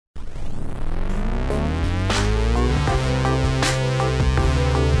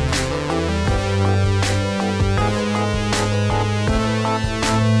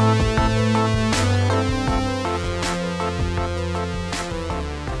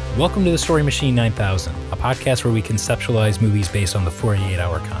Welcome to the Story Machine 9000, a podcast where we conceptualize movies based on the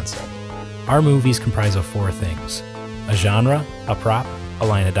 48-hour concept. Our movies comprise of four things: a genre, a prop, a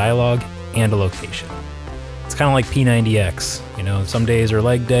line of dialogue, and a location. It's kind of like P90X. You know, some days are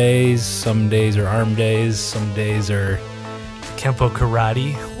leg days, some days are arm days, some days are Kempo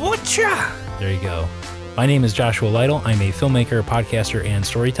karate. Whatcha? There you go. My name is Joshua Lytle. I'm a filmmaker, podcaster, and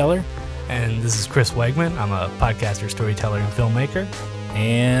storyteller. And this is Chris Wegman. I'm a podcaster, storyteller, and filmmaker.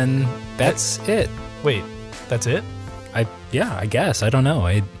 And that's it. Wait, that's it? I guess. I don't know.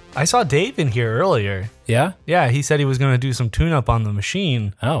 I saw Dave in here earlier. Yeah? Yeah, he said he was going to do some tune-up on the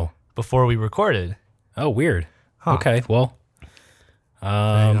machine before we recorded. Oh, weird. Huh. Okay, well.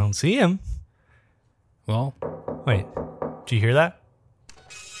 I don't see him. Well. Wait, did you hear that?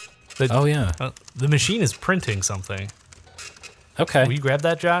 Oh, yeah. The machine is printing something. Okay. Will you grab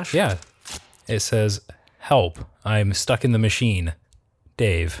that, Josh? Yeah. It says, "Help, I'm stuck in the machine.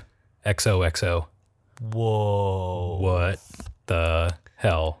 Dave, XOXO. Whoa. What the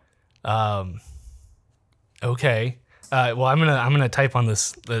hell? Okay. Well, I'm gonna type on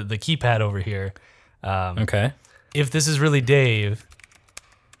this the keypad over here. Okay. If this is really Dave,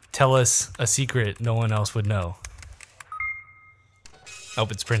 tell us a secret no one else would know. Oh,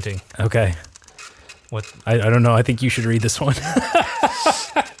 it's printing. Okay. What? I don't know. I think you should read this one.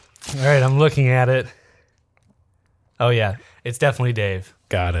 All right, I'm looking at it. Oh, yeah. It's definitely Dave.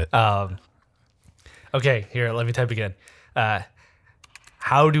 Got it. Okay, here, let me type again.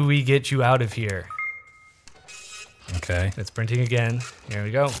 How do we get you out of here? Okay. It's printing again. Here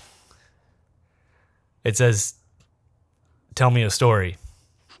we go. It says, tell me a story.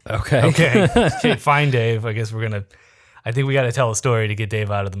 Okay. Okay, fine, Dave. I guess I think we got to tell a story to get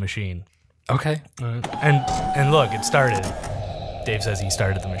Dave out of the machine. Okay. And look, it started. Dave says he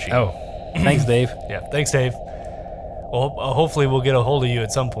started the machine. Oh, thanks, Dave. Yeah, thanks, Dave. Well, hopefully we'll get a hold of you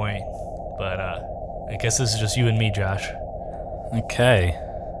at some point. But I guess this is just you and me, Josh. Okay.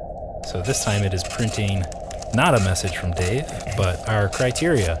 So this time it is printing not a message from Dave, but our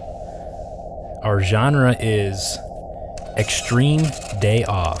criteria. Our genre is extreme day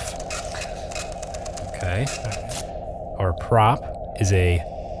off. Okay. Our prop is a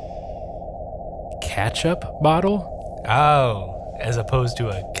ketchup bottle. Oh, as opposed to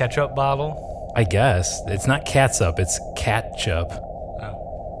a ketchup bottle? I guess. It's not catsup, it's catchup.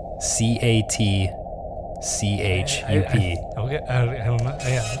 Oh. CATCHUP. Okay. I don't know.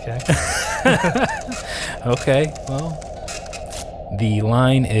 Yeah, okay. Okay, well, the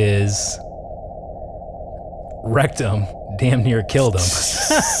line is rectum damn near killed him.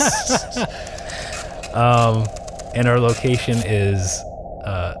 And our location is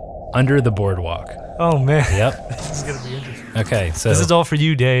under the boardwalk. Oh, man. Yep. This is going to be interesting. Okay, so This is all for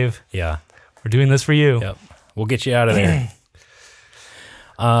you, Dave. yeah. We're doing this for you. Yep. We'll get you out of there.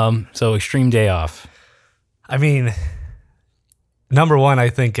 So extreme day off. I mean, number one, I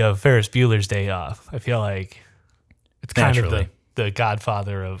think of Ferris Bueller's Day Off. I feel like it's kind Naturally. of the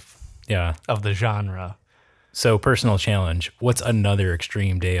godfather of Yeah. the genre. So personal challenge. What's another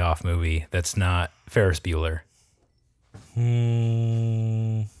extreme day off movie that's not Ferris Bueller?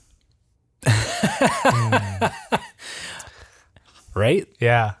 Right?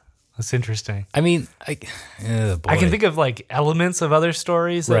 Yeah, that's interesting. I mean, I can think of like elements of other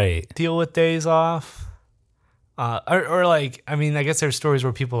stories that deal with days off. Or like, I mean, I guess there's stories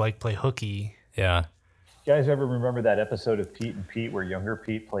where people like play hooky. Yeah. You guys ever remember that episode of Pete and Pete where younger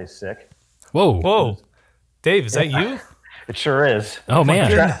Pete plays sick? Whoa. Dave, is that you? It sure is. Oh, man.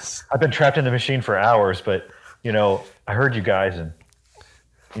 Goodness. I've been trapped in the machine for hours, but, I heard you guys and,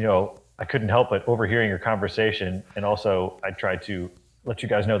 I couldn't help but overhearing your conversation. And also I tried to let you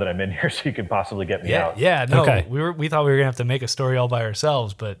guys know that I'm in here so you could possibly get me out. Yeah, no, Okay. we thought we were gonna have to make a story all by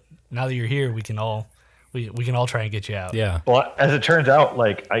ourselves, but now that you're here, we can all try and get you out. Yeah. Well, as it turns out,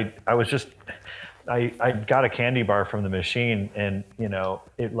 like I was just, I got a candy bar from the machine and,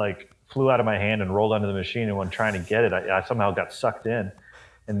 it like flew out of my hand and rolled onto the machine. And when trying to get it, I somehow got sucked in.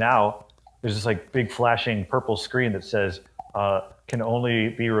 And now there's this like big flashing purple screen that says, can only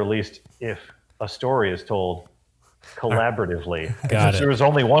be released if a story is told collaboratively. Got Since it. there was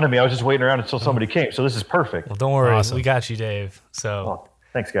only one of me, I was just waiting around until somebody came. So this is perfect. Well, don't worry, Awesome. we got you, Dave. So, Well,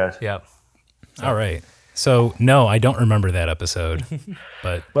 thanks, guys. yeah. All right. So, no, I don't remember that episode,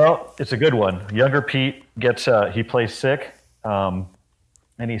 but Well, it's a good one. Younger Pete gets, he plays sick, and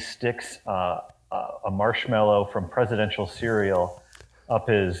he sticks a marshmallow from presidential cereal up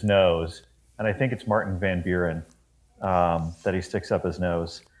his nose. And I think it's Martin Van Buren that he sticks up his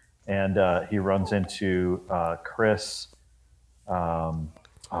nose. And he runs into Chris,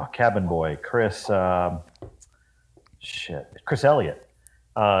 cabin boy, Chris Elliott.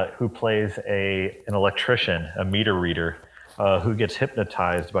 who plays an electrician, a meter reader, who gets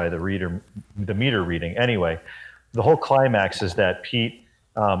hypnotized by the meter reading. Anyway, the whole climax is that Pete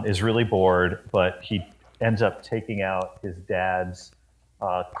is really bored, but he ends up taking out his dad's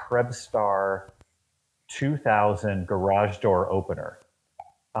Krebstar 2000 garage door opener.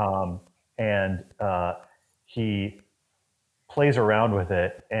 And he plays around with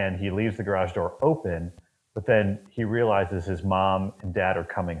it, and he leaves the garage door open, but then he realizes his mom and dad are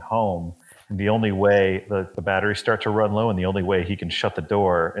coming home. And the only way the batteries start to run low, and the only way he can shut the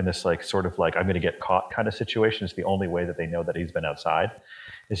door in this like sort of like I'm going to get caught kind of situation is the only way that they know that he's been outside,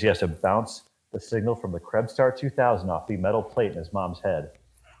 is he has to bounce the signal from the Krebstar 2000 off the metal plate in his mom's head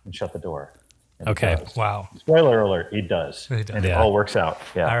and shut the door. And okay. Wow. Spoiler alert, he does. And it all works out.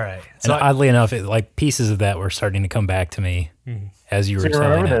 Yeah. All right. So and oddly enough, like pieces of that were starting to come back to me as you were saying. You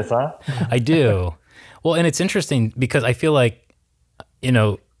remember this, huh? I do. Well, and it's interesting because I feel like,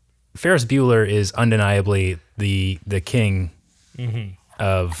 Ferris Bueller is undeniably the king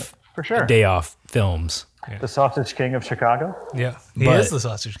of for sure day off films. Yeah. The Sausage King of Chicago? Yeah, he is the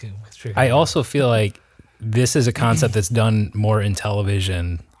Sausage King of Chicago. I also feel like this is a concept that's done more in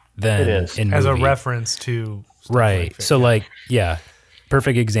television than in movie. As a reference to... Right. So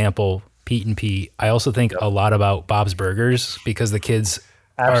perfect example, Pete and Pete. I also think a lot about Bob's Burgers because the kids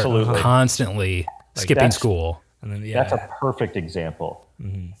are constantly skipping school. And then, that's a perfect example.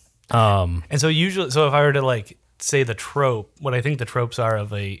 Mm-hmm. And so usually, if I were to say the trope, what I think the tropes are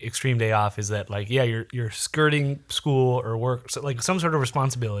of a extreme day off is that you're skirting school or work, so some sort of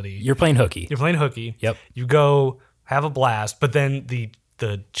responsibility. You're playing hooky. Yep. You go have a blast, but then the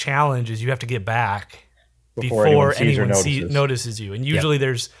challenge is you have to get back before anyone notices you. And usually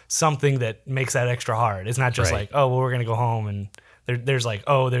there's something that makes that extra hard. It's not just we're going to go home and there's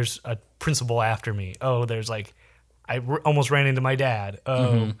there's a principal after me. Oh, there's I almost ran into my dad.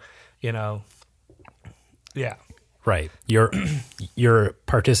 Oh, yeah. Right. You're a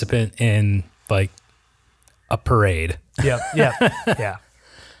participant in a parade. Yeah. Yeah.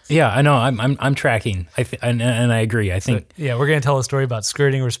 Yeah, I know. I'm tracking. And I agree. I think. So, we're gonna tell a story about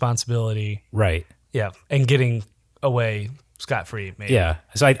skirting responsibility. Right. Yeah, and getting away scot-free. Maybe. Yeah.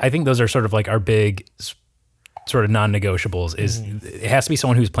 So I think those are sort of our big sort of non-negotiables. Is it has to be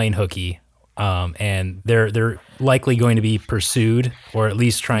someone who's playing hooky, and they're likely going to be pursued or at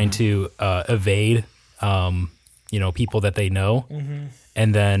least trying to evade, people that they know,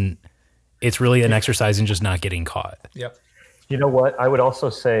 and then it's really an exercise in just not getting caught. Yep. You know what? I would also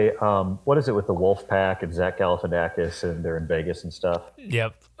say, what is it with the Wolf Pack and Zach Galifianakis and they're in Vegas and stuff?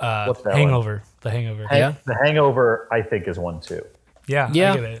 Yep. What's that Hangover. one? The Hangover. The Hangover, I think, is one too. Yeah. I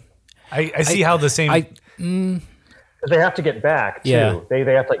get it. I see how the same. They have to get back too. Yeah. They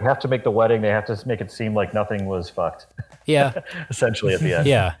have to make the wedding. They have to make it seem like nothing was fucked. Yeah. Essentially at the end.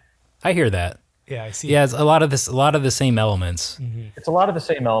 Yeah, I hear that. Yeah, I see. Yeah, it's a lot of the same elements. Mm-hmm. It's a lot of the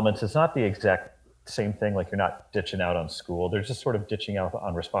same elements. It's not the exact same thing. You're not ditching out on school. They're just sort of ditching out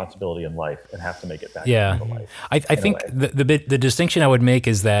on responsibility in life and have to make it back into life. I think the distinction I would make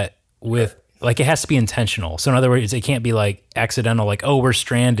is that with it has to be intentional. So in other words, it can't be accidental. We're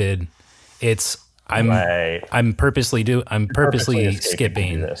stranded. It's I'm purposely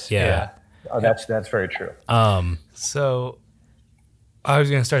skipping this. Yeah. Oh, that's very true. So I was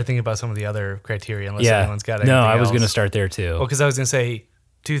going to start thinking about some of the other criteria unless anyone's got anything No, I was else. going to start there too. Well, because I was going to say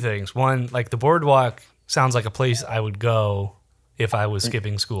two things. One, the boardwalk sounds like a place I would go if I was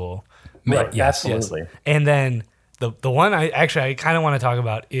skipping school. Right. Yes, absolutely. Yes. And then the one I kind of want to talk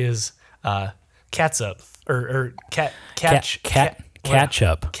about is catsup or catch-up.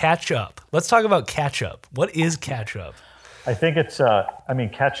 Catch-up. Let's talk about catch-up. What is catch-up? I think it's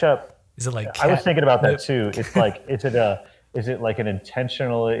catch-up. Is it I was thinking about that too. It's is it an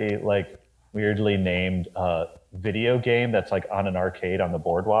intentionally weirdly named video game that's on an arcade on the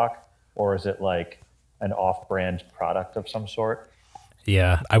boardwalk, or is it an off-brand product of some sort?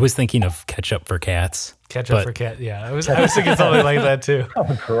 Yeah, I was thinking of Ketchup for Cats. Ketchup for Cats. Yeah, I was thinking something like that too.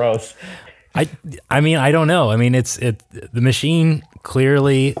 Oh, gross. I mean, I don't know. I mean, the machine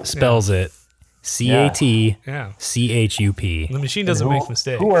clearly spells it CATCHUP. The machine doesn't make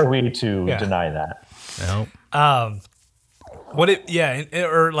mistakes. Who are we to deny that? No. What if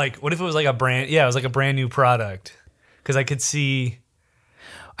what if it was a brand? Yeah, it was a brand new product. Because I could see.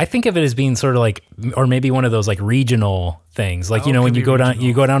 I think of it as being sort of or maybe one of those regional things. When you go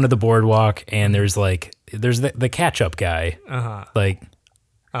down to the boardwalk and there's the catch-up guy.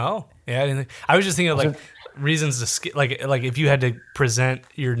 Oh yeah, I didn't think. I was just thinking of reasons to skip. If you had to present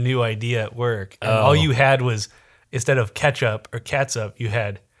your new idea at work, and all you had was instead of ketchup or catsup, you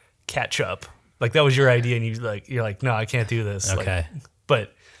had catch-up. That was your idea, and you're like, no, I can't do this. Okay.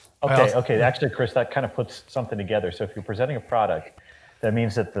 But okay. Actually, Chris, that kind of puts something together. So if you're presenting a product, that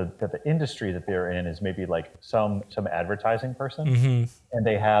means that the industry that they're in is maybe like some advertising person, and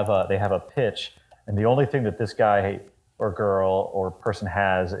they have a pitch, and the only thing that this guy or girl or person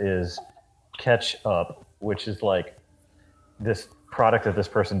has is catch up, which is like this product that this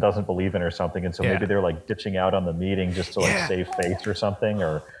person doesn't believe in or something, and so maybe they're like ditching out on the meeting just to like save face or something,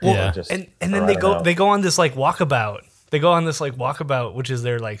 or just and then they go on this like walkabout. They go on this like walkabout, which is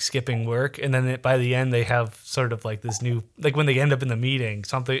their like skipping work, and then by the end they have sort of like this new, like when they end up in the meeting,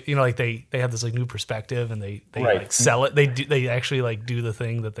 something, you know, like they have this like new perspective, and they like sell it. They actually like do the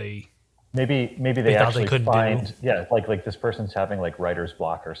thing that they maybe they actually find like this person's having like writer's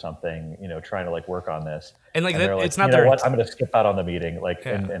block or something, you know, trying to like work on this, and like, they're like, it's not you know what, I'm going to skip out on the meeting, like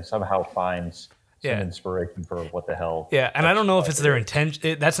and somehow finds some inspiration for what the hell. Yeah, and I don't know if it's their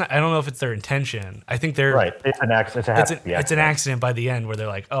intention. I don't know if it's their intention. I think they're right. It's an accident. It's an accident by the end where they're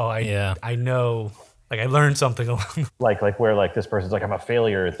like, oh, I know, like I learned something along. Like where like this person's like, I'm a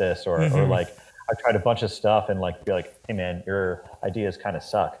failure at this, or like I tried a bunch of stuff and like be like, hey man, your ideas kind of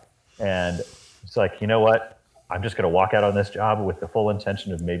suck, and it's like, you know what, I'm just gonna walk out on this job with the full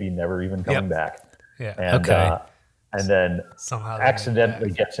intention of maybe never even coming back. Yeah. And then somehow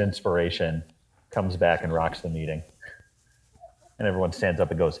accidentally gets inspiration, comes back and rocks the meeting, and everyone stands up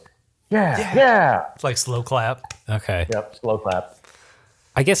and goes, yeah. It's like slow clap. Okay. Yep, slow clap.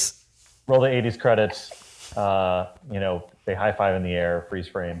 I guess roll the 80s credits. You know, they high five in the air, freeze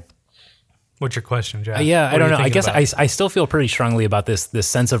frame. What's your question, Jack? I don't know. I guess I still feel pretty strongly about this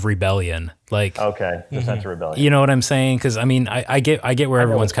sense of rebellion. Like, the sense of rebellion. You know what I'm saying? Because I mean, I get where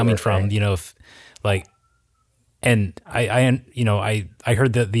everyone's coming from. You know, if like. And I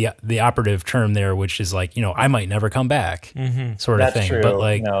heard the operative term there, which is like, you know, I might never come back, sort of thing. True. But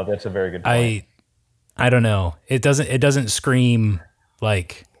like, no, that's a very good point. I don't know. It doesn't scream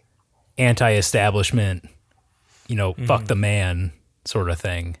like anti-establishment, you know, fuck the man sort of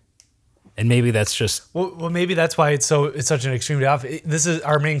thing. And maybe that's just well, maybe that's why it's such an extreme off. This is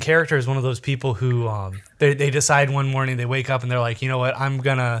our main character is one of those people who they decide one morning, they wake up and they're like, you know what, I'm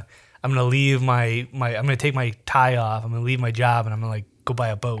gonna leave I'm gonna take my tie off. I'm gonna leave my job and I'm gonna like go buy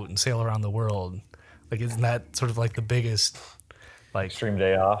a boat and sail around the world. Like, isn't that sort of like the biggest like extreme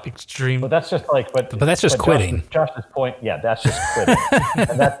day off? Extreme. But that's just like, but that's just quitting. Josh's point, that's just quitting.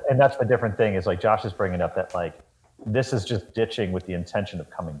 and that's the different thing is like Josh is bringing up that like this is just ditching with the intention of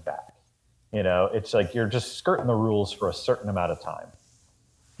coming back. You know, it's like you're just skirting the rules for a certain amount of time.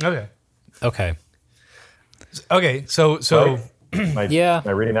 Okay. So. Right? Am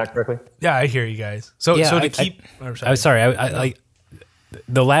I reading that correctly? Yeah, I hear you guys. So to keep. I'm sorry. I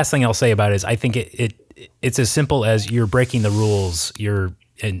the last thing I'll say about it is I think it's as simple as you're breaking the rules.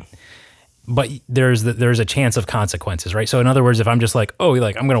 But there's a chance of consequences, right? So in other words, if I'm just like, I'm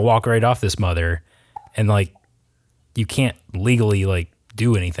going to walk right off this mother, and like you can't legally like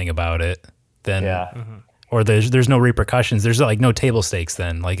do anything about it, then or there's no repercussions. There's like no table stakes.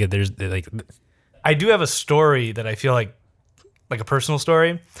 Then like there's like. I do have a story that I feel like a personal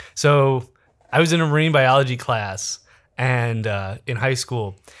story. So I was in a marine biology class and in high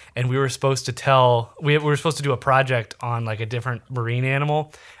school, and we were supposed to we were supposed to do a project on like a different marine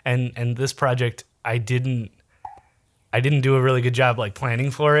animal, and this project I didn't do a really good job like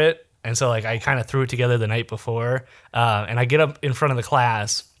planning for it, and so like I kind of threw it together the night before, and I get up in front of the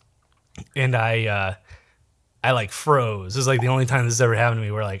class, and I like froze. This is like the only time this has ever happened to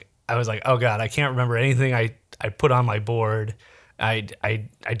me where like I was like, oh God, I can't remember anything I put on my board. I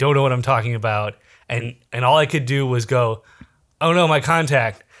don't know what I'm talking about. And all I could do was go, oh no, my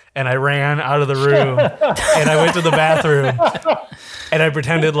contact. And I ran out of the room and I went to the bathroom and I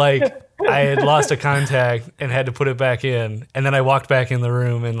pretended like I had lost a contact and had to put it back in. And then I walked back in the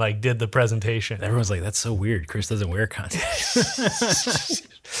room and like did the presentation. Everyone's like, that's so weird. Chris doesn't wear contacts.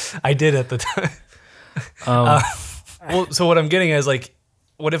 I did at the time. Well, so what I'm getting at is like,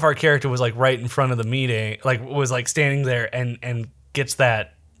 what if our character was like right in front of the meeting, like was like standing there and gets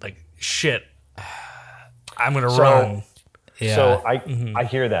that like shit, I'm gonna run. Yeah. So I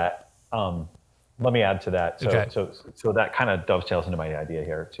hear that. Let me add to that. So that kind of dovetails into my idea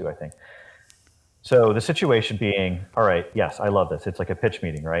here too, I think. So the situation being, all right, yes, I love this. It's like a pitch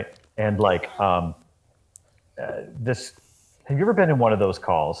meeting, right? And like this, have you ever been in one of those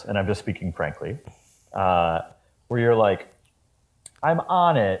calls? And I'm just speaking frankly, where you're like, I'm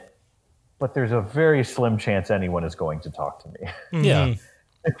on it, but there's a very slim chance anyone is going to talk to me. Yeah.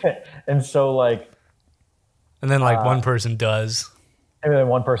 And so like, and then like one person does. And then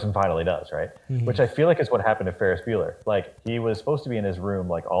one person finally does, right? Mm-hmm. Which I feel like is what happened to Ferris Bueller. Like he was supposed to be in his room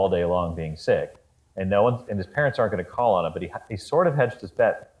like all day long being sick. and his parents aren't going to call on him, but he sort of hedged his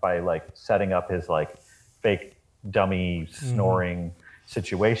bet by like setting up his like fake dummy snoring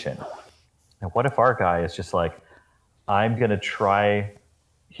situation. And what if our guy is just like, I'm going to try,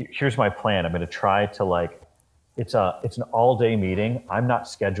 here's my plan. I'm going to try to like, it's an all day meeting. I'm not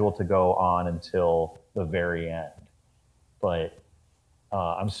scheduled to go on until the very end, but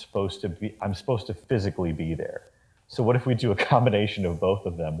I'm supposed to physically be there. So what if we do a combination of both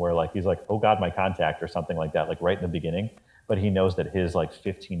of them where like, he's like, oh God, my contact or something like that, like right in the beginning, but he knows that his like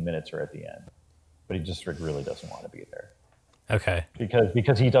 15 minutes are at the end, but he just really doesn't want to be there. Okay.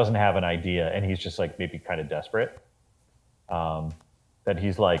 Because he doesn't have an idea and he's just like maybe kind of desperate. That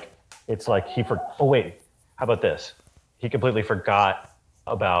he's like, it's like oh wait, how about this? He completely forgot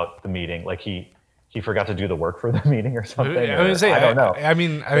about the meeting. Like he forgot to do the work for the meeting or something. I don't know. I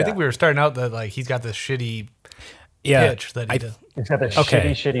mean, I think we were starting out that like he's got this shitty pitch that he does. He's got this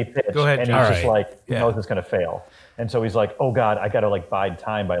shitty pitch. Go ahead, and he's just like, he knows it's going to fail. And so he's like, oh God, I got to like bide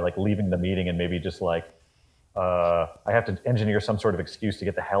time by like leaving the meeting and maybe just like, I have to engineer some sort of excuse to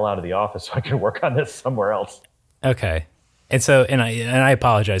get the hell out of the office so I can work on this somewhere else. Okay. And so, and I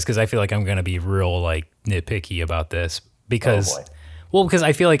apologize because I feel like I'm going to be real like nitipicky about this because, because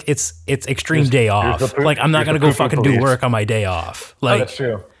I feel like it's extreme day off. Like I'm not going to go fucking do work on my day off. Like that's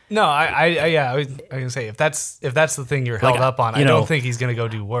true. No, I was gonna say if that's the thing you're held up on, I don't think he's gonna go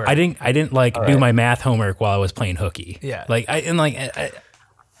do work. I didn't like do my math homework while I was playing hooky. Yeah. Like I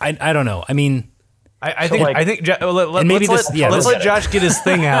don't know. I mean, let's let Josh get his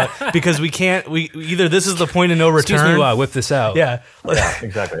thing out because we either this is the point of no return. Excuse me while I whip this out. Yeah.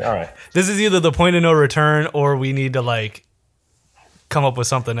 Exactly. All right. This is either the point of no return or we need to like come up with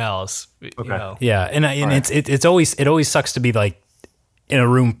something else. Okay. You know? Yeah, and it always sucks to be like in a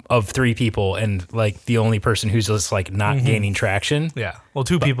room of 3 people and like the only person who's just like not gaining traction. Yeah. Well,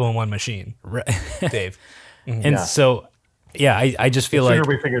 2 people in one machine. Right. Dave. And so, yeah, I just feel like the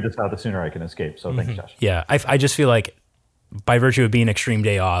sooner we figure this out, the sooner I can escape. So thanks, Josh. Yeah. I just feel like by virtue of being extreme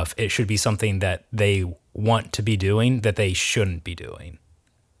day off, it should be something that they want to be doing that they shouldn't be doing.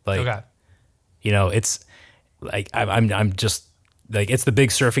 Like, you know, it's like, I'm just like, it's the big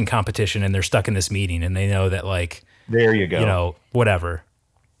surfing competition and they're stuck in this meeting and they know that like, there you go. You know, whatever.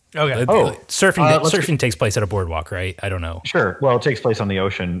 Okay. Surfing takes place at a boardwalk, right? I don't know. Sure. Well, it takes place on the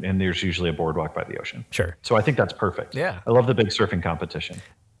ocean, and there's usually a boardwalk by the ocean. Sure. So I think that's perfect. Yeah. I love the big surfing competition.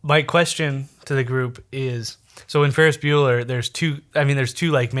 My question to the group is: so in Ferris Bueller, there's two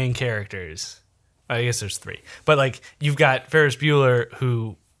like main characters. I guess there's 3, but like you've got Ferris Bueller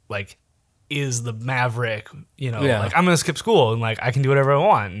who like is the maverick. You know, like I'm gonna skip school and like I can do whatever I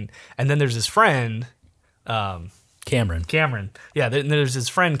want, and then there's his friend. Cameron. Yeah, there's his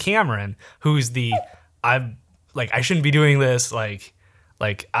friend Cameron, who's I shouldn't be doing this. Like,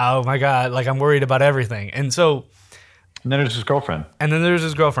 oh my God, like I'm worried about everything. And then there's his girlfriend.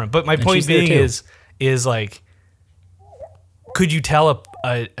 But my point being is like, could you tell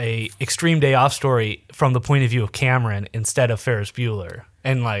a extreme day off story from the point of view of Cameron instead of Ferris Bueller?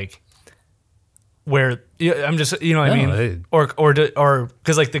 And like, where I'm just, you know what I mean? Or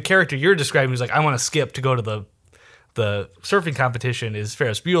because like the character you're describing is like, I want to skip to go to the surfing competition is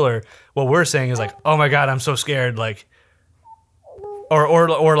Ferris Bueller. What we're saying is like, oh my God, I'm so scared. Like,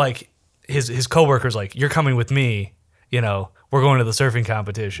 or like his coworkers like, you're coming with me. You know, we're going to the surfing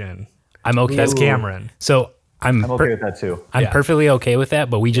competition. I'm okay. That's Cameron. So I'm okay with that too. I'm perfectly okay with that,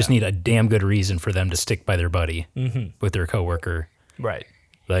 but we just need a damn good reason for them to stick by their buddy with their coworker. Right.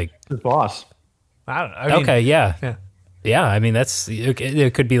 Like his boss. I don't know. I mean, okay. Yeah. I mean,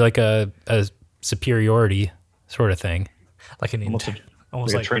 it could be like a superiority sort of thing, like almost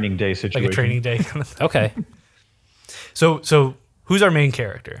like a training day situation. Like a training day. Okay. So who's our main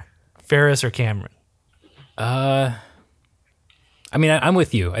character, Ferris or Cameron? I mean, I'm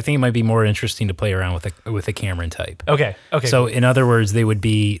with you. I think it might be more interesting to play around with a Cameron type. Okay. So in other words, they would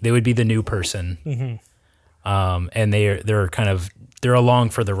be the new person, and they're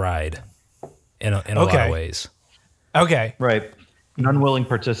along for the ride in a lot of ways. Okay. Right. An unwilling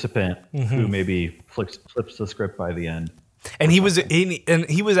participant who maybe flips the script by the end. And he was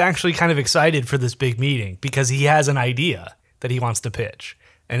actually kind of excited for this big meeting because he has an idea that he wants to pitch,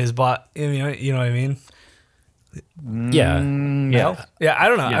 and his boss, you know what I mean? Yeah. Yeah. I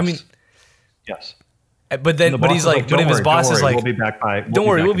don't know. Yes. I mean, yes. But he's like, but if his boss is like, we'll be back by. Don't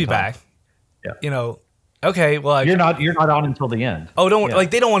worry, we'll be back. Yeah. You know. Okay. Well, you're not on until the end. Oh, don't worry.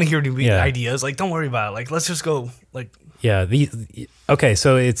 Like they don't want to hear new ideas. Like, don't worry about it. Like, let's just go. Like. Yeah. Okay.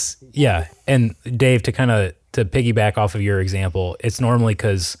 So it's and Dave, to piggyback off of your example, it's normally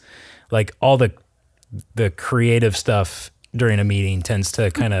because like all the creative stuff during a meeting tends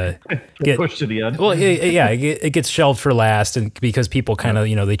to kind of get pushed to the end. Well, it gets shelved for last, and because people kind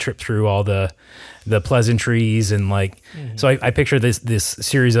of they trip through all the pleasantries and like. So I picture this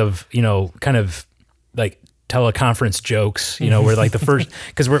series of kind of like teleconference jokes, where like the first,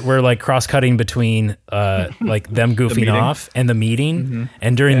 because we're like cross cutting between like them goofing off and the meeting,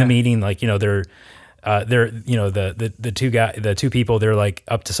 and during the meeting, like they're the two people, they're like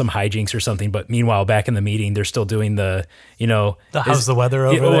up to some hijinks or something, but meanwhile back in the meeting they're still doing the how's the weather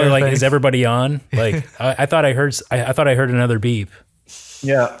over there, like thing. Is everybody on, like I thought I heard another beep.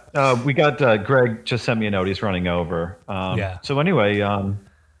 We got Greg just sent me a note, he's running over. So anyway,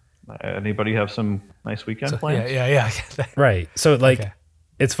 anybody have some nice weekend plans? Yeah. Right. So like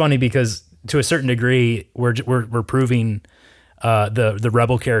it's funny because to a certain degree we're proving the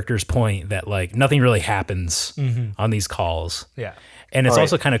rebel character's point that like nothing really happens on these calls. Yeah. And it's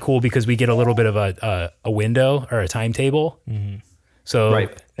also kind of cool because we get a little bit of a window or a timetable. So right,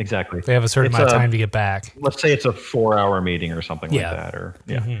 exactly. They have a certain amount of time to get back. Let's say it's a 4-hour meeting or something like that, or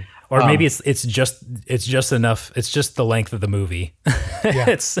or maybe it's just enough. It's just the length of the movie.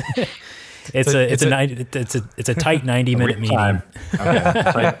 it's a tight 90-minute meeting.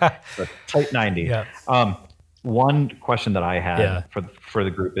 Okay. Tight 90. Yeah. One question that I had for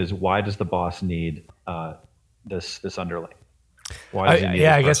the group is, why does the boss need this underling? Why does he need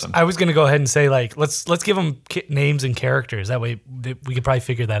I this guess person? I was going to go ahead and say like let's give them names and characters. That way we could probably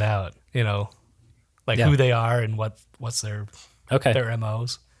figure that out. Who they are and what's their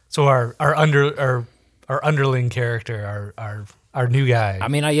MOs. So our underling character, our new guy. I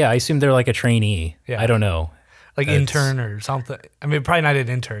mean, I assume they're like a trainee. Yeah. I don't know. Like intern or something. I mean, probably not an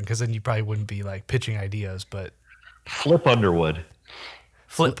intern because then you probably wouldn't be like pitching ideas, but Flip Underwood.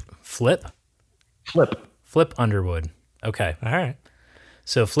 Flip Underwood. Okay. All right.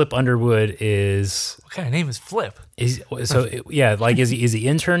 So Flip Underwood is... What kind of name is Flip? Is he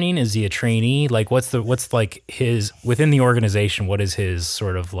interning? Is he a trainee? Like what's like his within the organization? What is his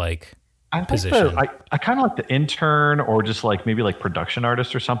sort of like position? I kind of like the intern or just like maybe like production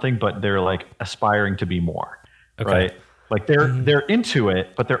artist or something, but they're like aspiring to be more. Okay. Right? Like they're into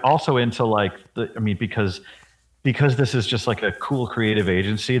it, but they're also into like because this is just like a cool creative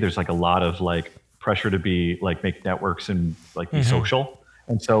agency, there's like a lot of like pressure to be like make networks and like be social.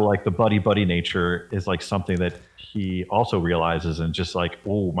 And so like the buddy nature is like something that he also realizes, and just like,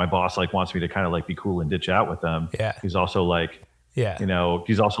 oh, my boss like wants me to kind of like be cool and ditch out with them. Yeah. He's also like,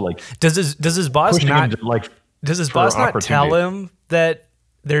 he's also like, does his boss not tell him that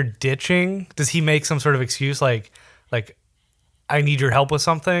they're ditching? Does he make some sort of excuse like I need your help with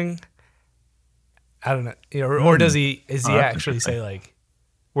something? I don't know. Or does he actually say like,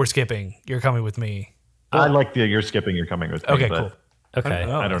 we're skipping, you're coming with me? I like you're skipping, you're coming with me. Okay, cool. Okay.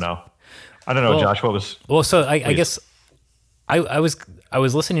 I don't know. Josh, what was... Well, so I guess I was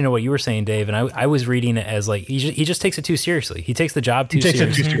listening to what you were saying, Dave, and I was reading it as like, he just takes it too seriously. He takes the job too seriously. He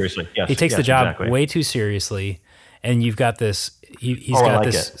takes it too seriously, yes. He takes the job way too seriously, and you've got this, he's got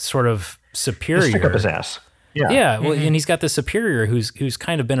this sort of superior... Stick up his ass. Yeah. Well, and he's got this superior who's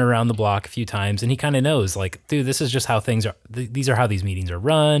kind of been around the block a few times, and he kind of knows, like, dude, this is just how things are. These are how these meetings are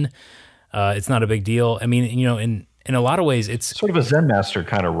run. It's not a big deal. I mean, in a lot of ways, it's sort of a Zen master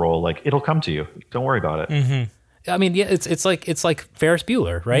kind of role. Like, it'll come to you. Don't worry about it. Mm-hmm. I mean, yeah, it's like Ferris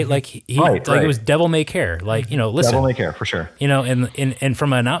Bueller, right? Like it was devil may care. Like, listen, devil may care for sure. And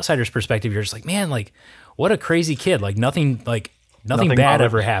from an outsider's perspective, you're just like, man, like what a crazy kid. Like nothing bad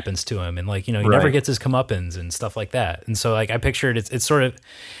ever happens to him, and like he never gets his comeuppance and stuff like that. And so like I pictured it's sort of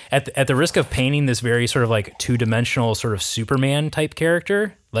at the risk of painting this very sort of like 2-dimensional sort of Superman type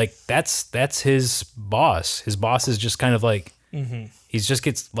character. Like that's his boss. His boss is just kind of like he just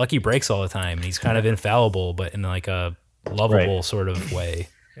gets lucky breaks all the time, and he's kind of infallible, but in like a lovable sort of way.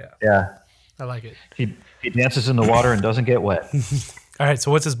 Yeah, I like it. He dances in the water and doesn't get wet. All right,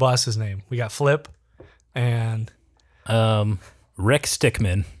 so what's his boss's name? We got Flip and Rick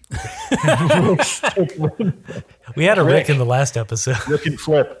Stickman. We had a Rick in the last episode. Rick and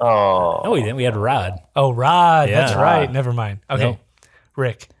Flip. Oh. No, we didn't. We had Rod. Oh, Rod. Yeah, that's right. Never mind. Okay. No.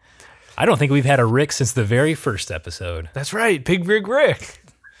 Rick. I don't think we've had a Rick since the very first episode. That's right. Big Rig Rick.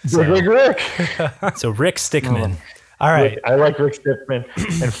 Big Rick. So Rick Stickman. All right. I like Rick Stickman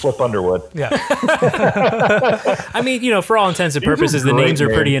and Flip Underwood. Yeah. I mean, for all intents and purposes, the names are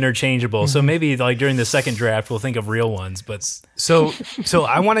pretty interchangeable. So maybe like during the second draft, we'll think of real ones. But so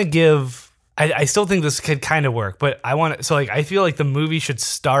I want to give. I still think this could kind of work, but I feel like the movie should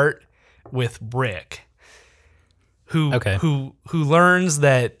start with Rick, who learns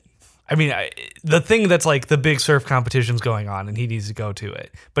that. I mean, the thing that's like the big surf competition's going on, and he needs to go to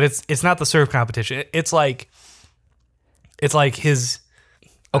it. But it's not the surf competition. It's like It's like his.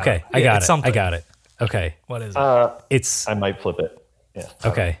 Okay, I got it. Okay, what is it? I might flip it. Yeah.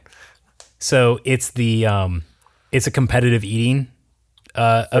 Okay, so it's the it's a competitive eating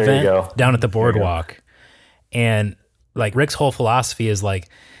event down at the boardwalk, and like Rick's whole philosophy is like,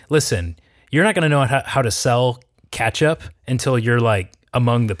 listen, you're not going to know how to sell ketchup until you're like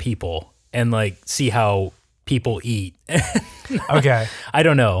among the people and like see how people eat. Okay. I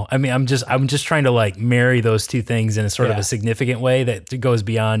don't know. I mean, I'm just trying to like marry those two things in a sort of a significant way that goes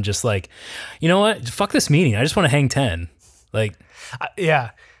beyond just like, you know what? Fuck this meeting. I just want to hang 10. Like,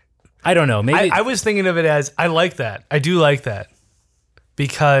 yeah. I don't know. Maybe I was thinking of it as, I like that. I do like that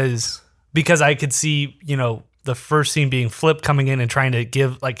because I could see, you know, the first scene being Flip coming in and trying to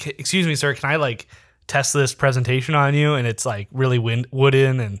give like, excuse me, sir, can I like test this presentation on you? And it's like really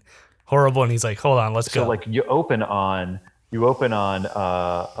wooden and horrible. And he's like, hold on, let's go. So like you open on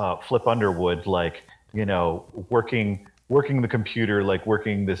Flip Underwood, like, you know, working the computer, like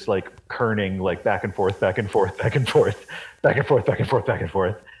working this like kerning, like back and forth, and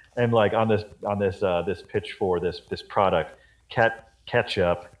like on this pitch for this product,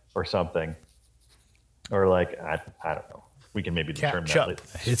 ketchup or something, or like I don't know. We can maybe determine that later.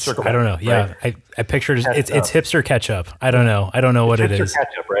 I don't know. Yeah, right? I pictured it's hipster ketchup. I don't know what it is. Hipster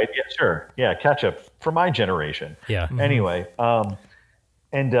ketchup, right? Yeah, sure. Yeah, ketchup for my generation. Yeah. Mm-hmm. Anyway, and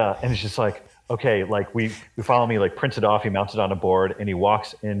it's just like, okay, like we follow me, like prints it off, he mounts it on a board, and he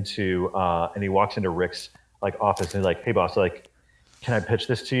walks into Rick's like office, and he's like, hey boss, like, can I pitch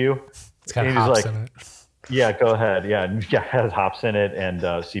this to you? It's got hops in it. Yeah, go ahead. Yeah, it has hops in it and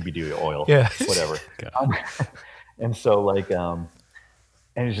CBD oil. Yeah, whatever. And so like, and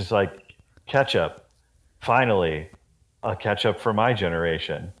it's just like, ketchup, finally, a ketchup for my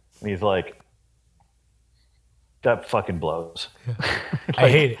generation. And he's like, that fucking blows. Yeah. Like,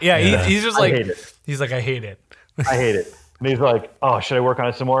 I hate it. Yeah, he's just like, he's like, I hate it. I hate it. And he's like, oh, should I work on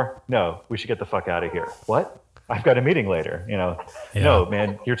it some more? No, we should get the fuck out of here. What? I've got a meeting later. You know, no,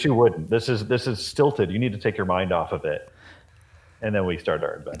 man, you're too wooden. This is stilted. You need to take your mind off of it. And then we start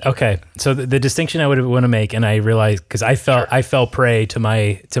our adventure. Okay, so the distinction I would want to make, and I realized because I fell prey to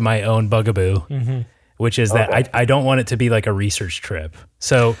my own bugaboo, which is that I don't want it to be like a research trip.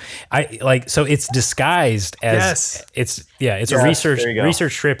 So so it's disguised as it's a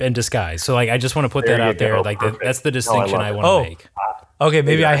research trip in disguise. So like I just want to put that out there. Like that's the distinction I want to make. Okay,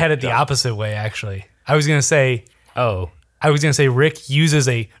 maybe I had it the opposite way. Actually, I was gonna say Rick uses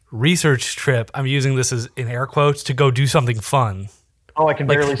a research trip. I'm using this as in air quotes to go do something fun. Oh, I can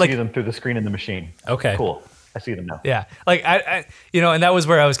barely see them through the screen in the machine. Okay, cool. I see them now. Yeah, like I and that was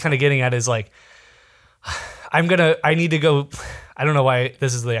where I was kind of getting at is like, I need to go. I don't know why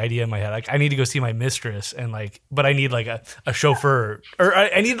this is the idea in my head. Like I need to go see my mistress and like, but I need like a chauffeur or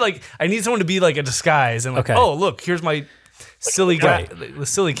I need someone to be like a disguise and like, oh look, here's my silly guy, the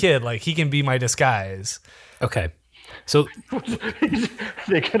silly kid. Like he can be my disguise. Okay. So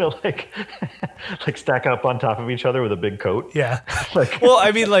they kind of like stack up on top of each other with a big coat. Yeah. Well,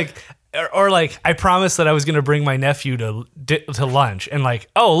 I mean, like, or like, I promised that I was going to bring my nephew to lunch, and like,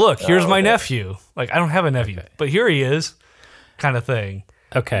 oh look, here's my nephew. Like, I don't have a nephew, but here he is, kind of thing.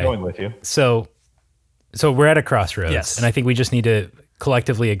 Okay. I'm going with you. So we're at a crossroads, yes, and I think we just need to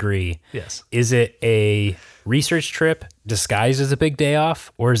collectively agree. Yes. Is it a research trip disguised as a big day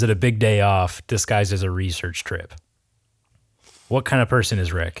off, or is it a big day off disguised as a research trip? What kind of person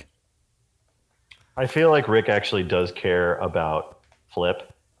is Rick? I feel like Rick actually does care about Flip,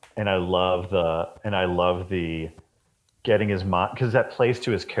 and I love the getting his mind, because that plays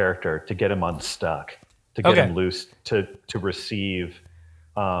to his character, to get him unstuck, to get him loose, to receive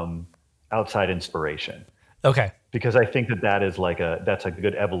outside inspiration. Okay. Because I think that is like that's a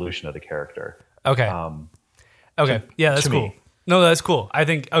good evolution of the character. Okay. Okay. Yeah, that's cool. No, that's cool. I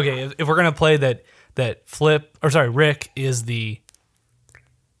think if we're gonna play that Rick is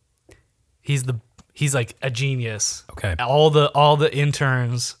he's like a genius. Okay. All the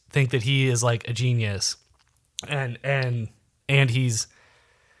interns think that he is like a genius, and he's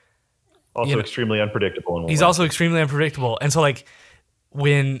also extremely unpredictable. He's also extremely unpredictable, and so like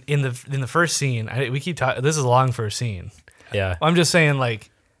when in the first scene, we keep talking. This is a long first scene. Yeah. I'm just saying,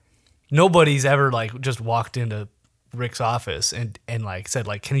 like, nobody's ever like just walked into Rick's office and like said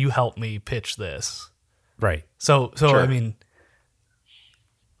like, can you help me pitch this? Right. So sure. I mean,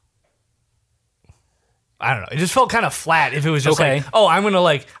 I don't know. It just felt kind of flat if it was just like, oh, I'm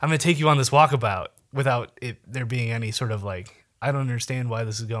gonna take you on this walkabout without there being any sort of like, I don't understand why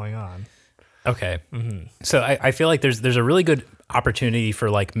this is going on. Okay. Mm-hmm. So I feel like there's a really good opportunity for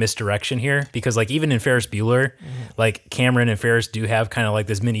like misdirection here, because like even in Ferris Bueller, like Cameron and Ferris do have kind of like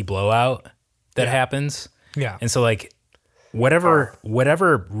this mini blowout that happens. Yeah. And so like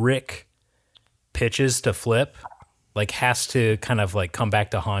whatever Rick pitches to Flip, like has to kind of like come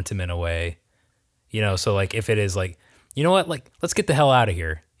back to haunt him in a way, you know? So like if it is like, you know what, like let's get the hell out of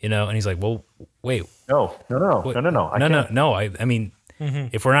here, you know? And he's like, well, wait, no. I mean,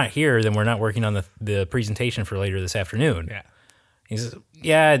 if we're not here, then we're not working on the presentation for later this afternoon. Yeah. He says,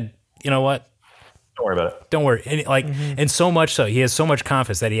 yeah, you know what? Don't worry about it. Don't worry. And like, and so much so, he has so much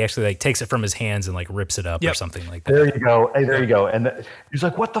confidence that he actually like takes it from his hands and like rips it up or something like that. There you go. Hey, there you go. And he's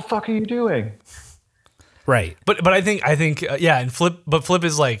like, what the fuck are you doing? Right. But I think and Flip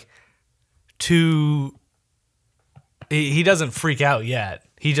is like too. He doesn't freak out yet.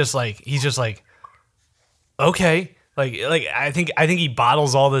 He's just like okay. Like I think he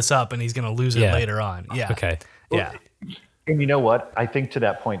bottles all this up and he's gonna lose it later on. Yeah. Okay. Yeah. And you know what? I think to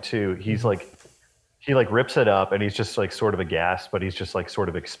that point too, he's like, he like rips it up and he's just like sort of aghast, but he's just like sort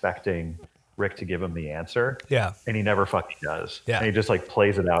of expecting Rick to give him the answer. Yeah. And he never fucking does. Yeah. And he just like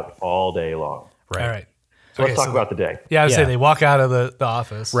plays it out all day long. Right. All right. So let's talk about the day. Yeah, I would say they walk out of the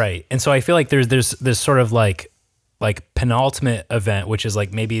office. Right. And so I feel like there's this sort of like penultimate event, which is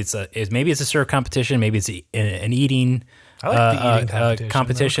like maybe it's a surf competition, maybe it's an eating I like the eating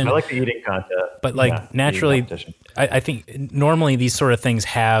competition. I like the eating contest. But like naturally, I think normally these sort of things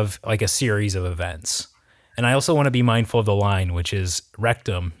have like a series of events. And I also want to be mindful of the line, which is wrecked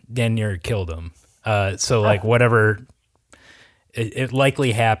him, then near killed him. So like whatever, it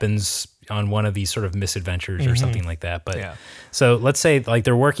likely happens on one of these sort of misadventures or something like that. But so let's say like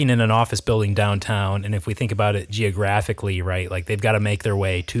they're working in an office building downtown. And if we think about it geographically, right, like they've got to make their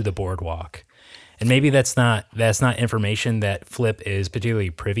way to the boardwalk. And maybe that's not information that Flip is particularly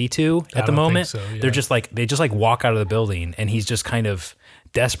privy to at the moment. Think so, yeah. They just walk out of the building and he's just kind of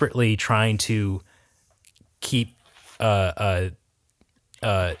desperately trying to keep Rick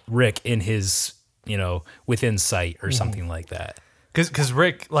in his, you know, within sight or something like that. Because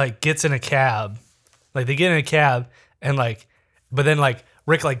Rick like gets in a cab, like they get in a cab and like, but then like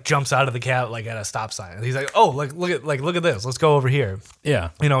Rick like jumps out of the cab like at a stop sign. And he's like, oh, like look at this. Let's go over here.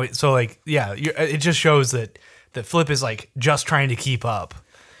 Yeah, you know. So like, yeah, it just shows that Flip is like just trying to keep up.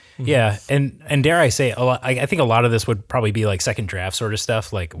 Yeah, and dare I say, I think a lot of this would probably be like second draft sort of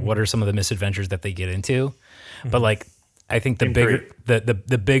stuff. Like, what are some of the misadventures that they get into? But like, I think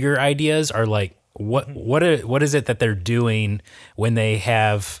the bigger ideas are like, what is it that they're doing when they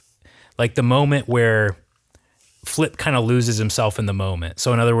have like the moment where Flip kind of loses himself in the moment.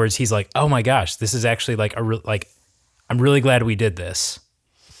 So in other words, he's like, oh my gosh, this is actually like I'm really glad we did this.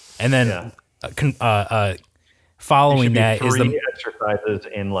 And then following that is the exercises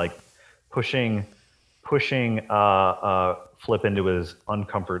in like pushing Flip into his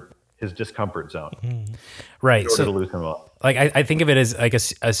discomfort zone. Right. In order to lose him up. Like I think of it as like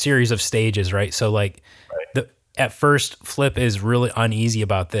a series of stages, right? So like at first Flip is really uneasy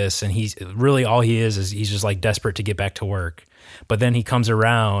about this and he's really all he is he's just like desperate to get back to work. But then he comes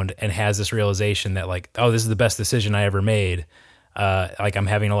around and has this realization that like, oh, this is the best decision I ever made. Like I'm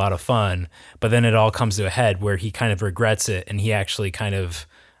having a lot of fun. But then it all comes to a head where he kind of regrets it and he actually kind of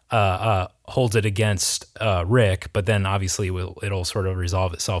holds it against Rick, but then obviously it'll sort of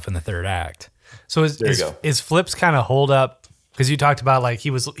resolve itself in the third act. So is Flip's kind of hold up, because you talked about like he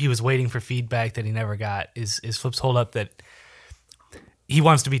was waiting for feedback that he never got. Is Flip's hold up that he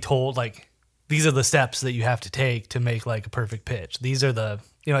wants to be told like these are the steps that you have to take to make like a perfect pitch. These are the,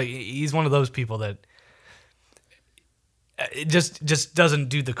 you know, he's one of those people that it just doesn't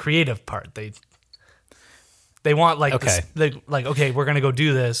do the creative part. They want like okay, we're gonna go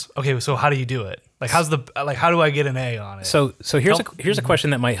do this. Okay, so how do you do it? Like how do I get an A on it? So here's a question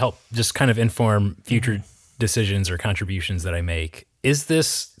that might help just kind of inform future decisions or contributions that I make. Is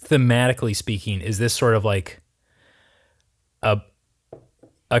this, thematically speaking, is this sort of like a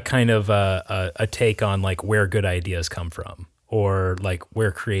kind of a take on like where good ideas come from or like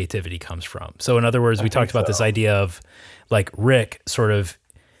where creativity comes from? So in other words, we talked about this idea of like Rick sort of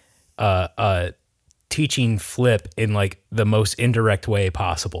teaching Flip in like the most indirect way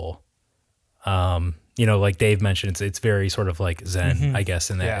possible. You know, like Dave mentioned, it's very sort of like Zen, I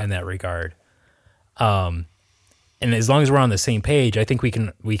guess, in that regard. And as long as we're on the same page, I think we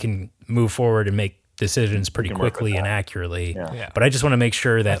can move forward and make decisions pretty quickly and accurately. Yeah. But I just want to make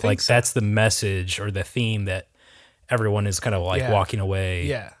sure that like that's the message or the theme that everyone is kind of like walking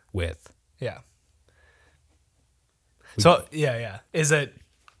away with. Yeah. So is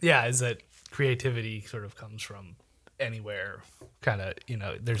that creativity sort of comes from anywhere, kind of, you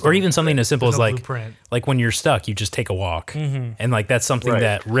know, there's or even something as simple as like blueprint. Like when you're stuck, you just take a walk, and like that's something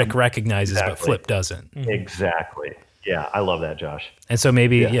that Rick recognizes, but Flip doesn't. Exactly. Yeah, I love that, Josh. And so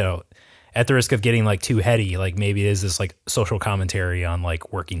maybe you know, at the risk of getting like too heady, like maybe is this like social commentary on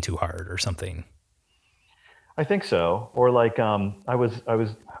like working too hard or something? I think so. Or like I was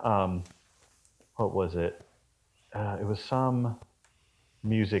what was it? It was some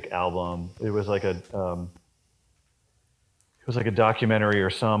music album. It was like a documentary or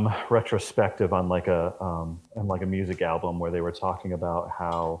some retrospective on like a music album where they were talking about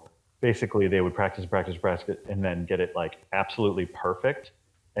how basically they would practice and then get it like absolutely perfect.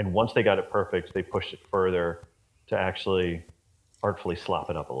 And once they got it perfect, they pushed it further to actually artfully slop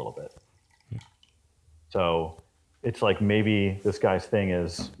it up a little bit. So it's like maybe this guy's thing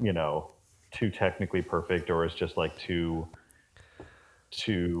is, you know, too technically perfect, or it's just like too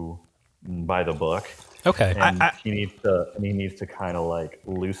by the book. Okay. And he needs to kind of like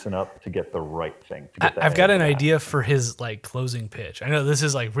loosen up to get the right thing. I've got an idea for his like closing pitch. I know this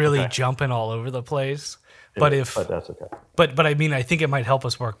is like really jumping all over the place, but that's okay. But I mean, I think it might help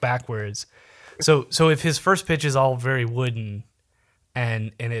us work backwards. So if his first pitch is all very wooden,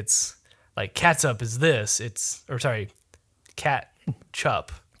 and it's like catsup is this,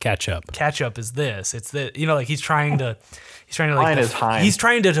 catchup is this, it's the, you know, like he's trying to like he's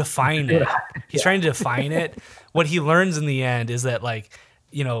trying to define it. He's trying to define it. What he learns in the end is that, like,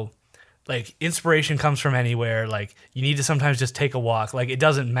 you know, like inspiration comes from anywhere. Like you need to sometimes just take a walk. Like it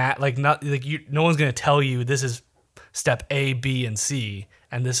doesn't matter. Like no one's going to tell you this is step A, B, and C,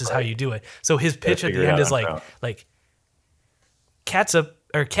 and this is how you do it. So his pitch at the end is like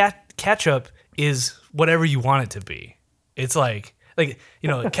catsup is whatever you want it to be. It's like, you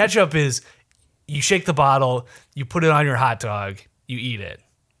know, ketchup is, you shake the bottle, you put it on your hot dog, you eat it.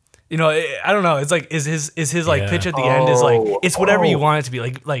 You know, I don't know. It's like, is his like pitch at the end is like, it's whatever you want it to be.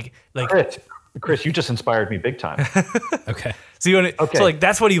 Like Chris, you just inspired me big time. Okay. So so like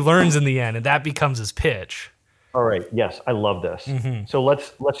that's what he learns in the end, and that becomes his pitch. All right. Yes, I love this. Mm-hmm. So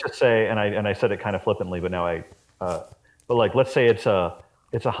let's just say, and I said it kind of flippantly, but now but like let's say it's a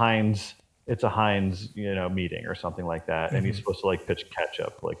Heinz. It's a Heinz, you know, meeting or something like that. Mm-hmm. And he's supposed to like pitch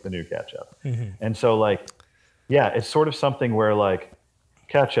ketchup, like the new ketchup. Mm-hmm. And so like, yeah, it's sort of something where like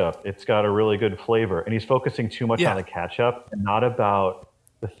ketchup, it's got a really good flavor, and he's focusing too much on the ketchup and not about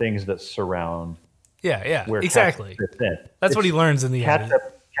the things that surround. Yeah. Exactly. That's what he learns in the end.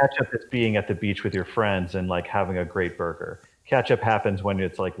 Ketchup is being at the beach with your friends and like having a great burger. Ketchup happens when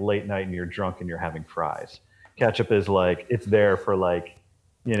it's like late night and you're drunk and you're having fries. Ketchup is like, it's there for like,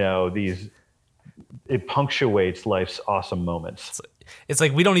 you know, it punctuates life's awesome moments. It's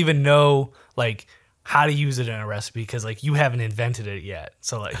like we don't even know like how to use it in a recipe because like you haven't invented it yet.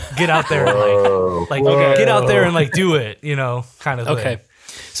 So like get out there and get out there and like do it, you know, kind of thing. Okay.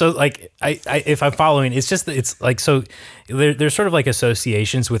 So like I if I'm following, it's just it's like, so there's sort of like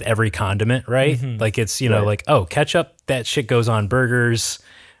associations with every condiment, right? Mm-hmm. Like it's, you know, like, oh, ketchup, that shit goes on burgers,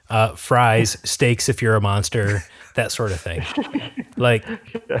 fries, steaks if you're a monster, that sort of thing. Like,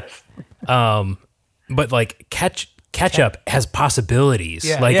 but like ketchup has possibilities.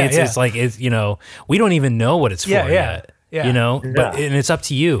 Yeah, like it's like, it's, you know, we don't even know what it's for yet. Yeah. You know, but and it's up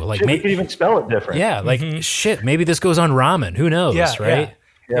to you. Like, you can even spell it different. Yeah, like shit. Maybe this goes on ramen. Who knows, right?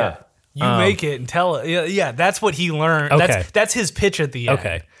 Yeah. You make it and tell it. Yeah, that's what he learned. Okay. That's his pitch at the end.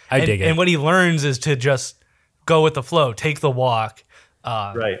 Okay, I dig it. And what he learns is to just go with the flow, take the walk.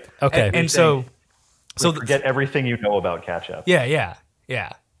 Right. Okay. And so forget everything you know about ketchup. Yeah.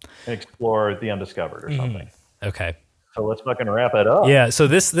 And explore the undiscovered or something. Okay. So let's fucking wrap it up. Yeah. So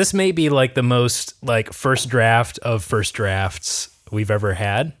this may be like the most like first draft of first drafts we've ever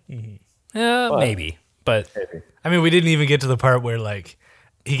had. Mm-hmm. Maybe. But I mean, we didn't even get to the part where like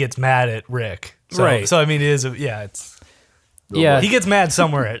he gets mad at Rick. So, right. So I mean, he gets mad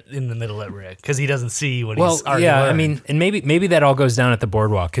somewhere in the middle at Rick because he doesn't see what he's already learned. I mean, and maybe that all goes down at the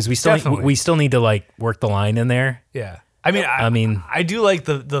boardwalk because we still need to like work the line in there. Yeah. I mean, I do like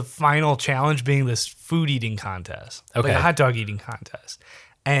the final challenge being this food eating contest, like a hot dog eating contest,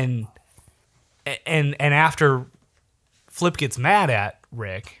 and after Flip gets mad at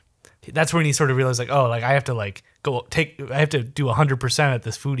Rick, that's when he sort of realizes like, oh, like I have to do 100% at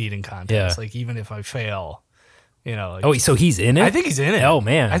this food eating contest, like even if I fail, you know. Like, so he's in it? I think he's in it. Oh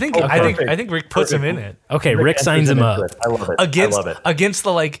man, I think Rick puts him in it. Okay, Rick signs him up. I love it. Against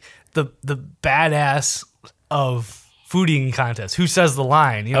the badass of food eating contest. Who says the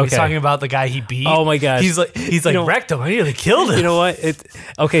line? You know, he's talking about the guy he beat. Oh my gosh. He's like wrecked him. I nearly killed him. You know what?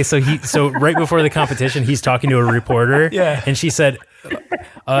 So right before the competition, he's talking to a reporter. Yeah. And she said,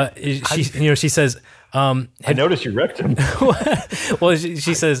 she says, I noticed you wrecked him. Well,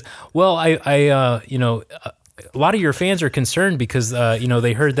 she says, well, I a lot of your fans are concerned because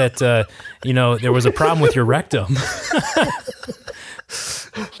they heard that there was a problem with your rectum.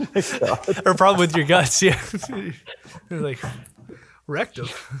 Or a problem with your guts, yeah. Like rectum.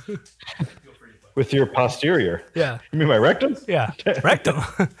 With your posterior. Yeah. You mean my rectum? Yeah. Rectum.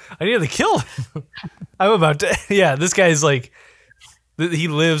 I nearly killed him. I'm about to. Yeah, this guy's like, he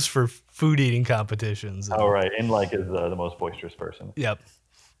lives for food eating competitions. Oh, right. And like is the most boisterous person. Yep.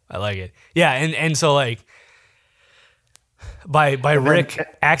 I like it. Yeah. And so like by Rick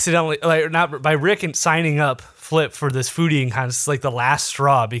accidentally, like not by Rick and signing up Flip for this food eating contest, like the last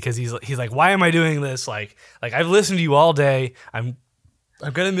straw, because he's like, why am I doing this? Like I've listened to you all day. I'm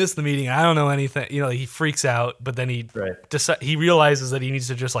gonna miss the meeting. I don't know anything. He freaks out, but then he realizes that he needs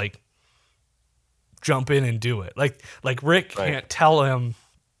to just like jump in and do it. Like Rick can't tell him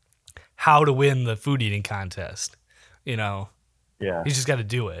how to win the food eating contest. Yeah. He's just got to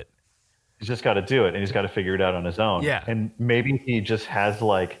do it. He's just got to do it, and he's got to figure it out on his own. Yeah. And maybe he just has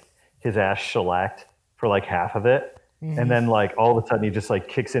like his ass shellacked for like half of it, and then like all of a sudden he just like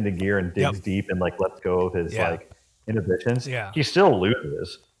kicks into gear and digs deep and like lets go of his like inhibitions. Yeah. He still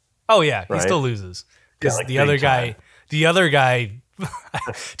loses. Oh yeah, he still loses because the other guy. Do you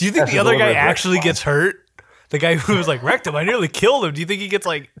think the other guy actually gets hurt? The guy who was like, rectum, I nearly killed him. Do you think he gets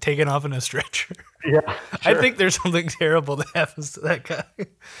like taken off in a stretcher? Yeah, sure. I think there's something terrible that happens to that guy.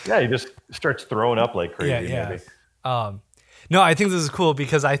 Yeah, he just starts throwing up like crazy. Yeah. Maybe. No, I think this is cool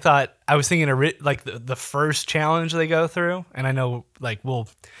because I was thinking like the first challenge they go through, and I know like we'll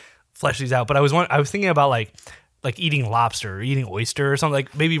flesh these out, but I was thinking about like eating lobster or eating oyster or something.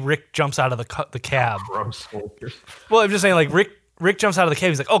 Like maybe Rick jumps out of the cab. Gross oysters. Well, I'm just saying like Rick jumps out of the cave.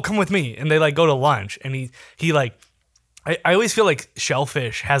 He's like, "Oh, come with me," and they like go to lunch. And he like, I always feel like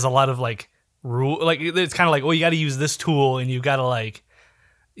Shellfish has a lot of like rule. Like it's kind of like, oh, you got to use this tool, and you got to like,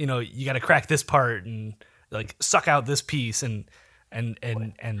 you got to crack this part and like suck out this piece, and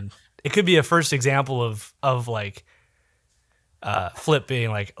it could be a first example of like, Flip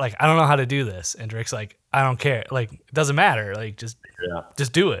being like I don't know how to do this, and Rick's like, I don't care, like it doesn't matter, like just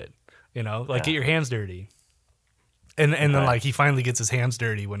do it, get your hands dirty. And then like he finally gets his hands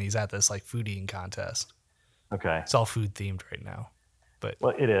dirty when he's at this like food eating contest. Okay. It's all food themed right now. But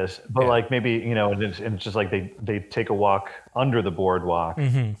it is. But like maybe, it's just like they take a walk under the boardwalk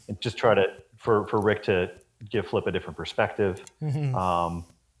and just try to for Rick to give Flip a different perspective. And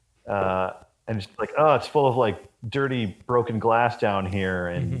it's like, oh, it's full of like dirty broken glass down here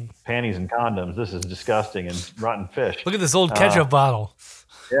and panties and condoms. This is disgusting, and rotten fish. Look at this old ketchup bottle.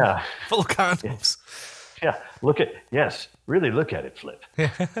 Yeah. Full of condoms. Yeah, really look at it, Flip.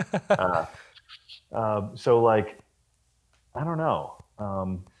 So like, I don't know.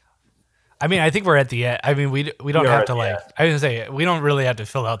 I mean, I think we're at the end. I mean, we don't have to like. I was gonna say we don't really have to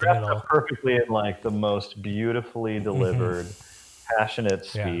fill out the middle. Perfectly in like the most beautifully delivered, passionate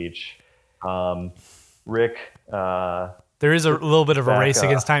speech. Rick. There is a little bit of a race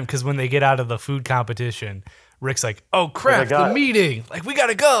against time because when they get out of the food competition, Rick's like, "Oh crap, the meeting! Like we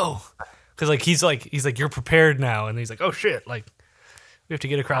gotta go." Because like he's like you're prepared now, and he's like, oh shit, like we have to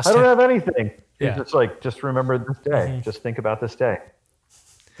get across. I don't have anything. Yeah. It's like just remember this day. Just think about this day,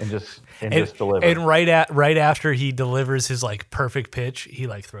 and just deliver. And right after he delivers his like perfect pitch, he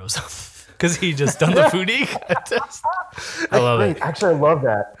like throws up because he just done the food eating contest. I love it. Actually, I love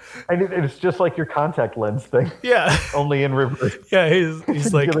that. It's just like your contact lens thing. Yeah. Only in reverse. Yeah,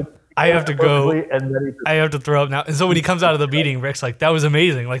 he's like. I have to go. I have to throw up now. And so when he comes out of the meeting, Rick's like, "That was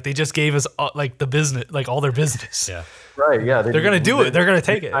amazing! Like they just gave us like the business, like all their business." Yeah, right. Yeah, they're gonna do it. They're gonna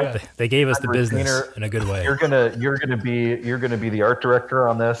take it. Yeah. They gave us the business in a good way. You're gonna be the art director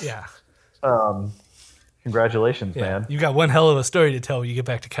on this. Yeah. Congratulations, man. You got one hell of a story to tell when you get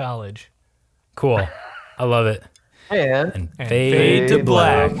back to college. Cool. I love it. And fade to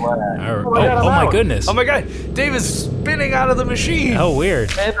black. Oh my goodness. Oh my god. Dave is spinning out of the machine. Oh,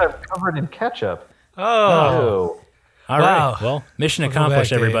 weird. And I'm covered in ketchup. Oh. All right. Well, mission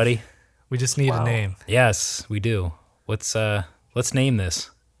accomplished, everybody. Dave. We just need a name. Yes, we do. Let's name this.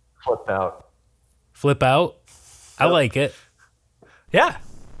 Flip out. Flip out? I like it. Yeah.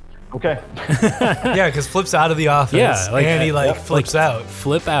 Okay. Yeah, because Flip's out of the office. Yeah. And he flips out.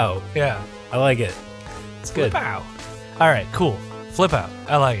 Flip out. Yeah. I like it. It's good. Flip out. All right, cool. Flip out.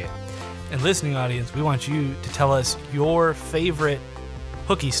 I like it. And listening audience, we want you to tell us your favorite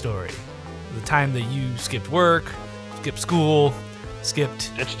hooky story. The time that you skipped work, skipped school,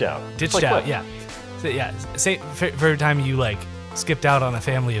 ditched out. Ditched out, yeah. So, yeah. Say for every time you like skipped out on a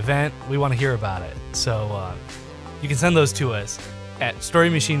family event, we want to hear about it. So you can send those to us at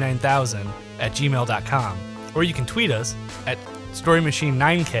storymachine9000@gmail.com, or you can tweet us at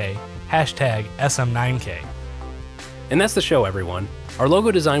storymachine9k #SM9K. And that's the show, everyone. Our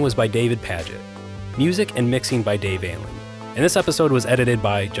logo design was by David Paget. Music and mixing by Dave Allen. And this episode was edited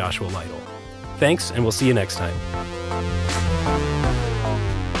by Joshua Lytle. Thanks, and we'll see you next time.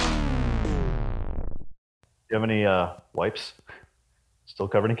 Do you have any wipes? Still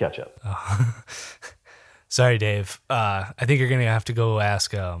covered in ketchup. Oh. Sorry, Dave. I think you're going to have to go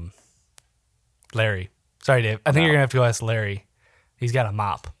ask Larry. Sorry, Dave. I think you're going to have to go ask Larry. He's got a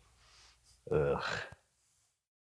mop. Ugh.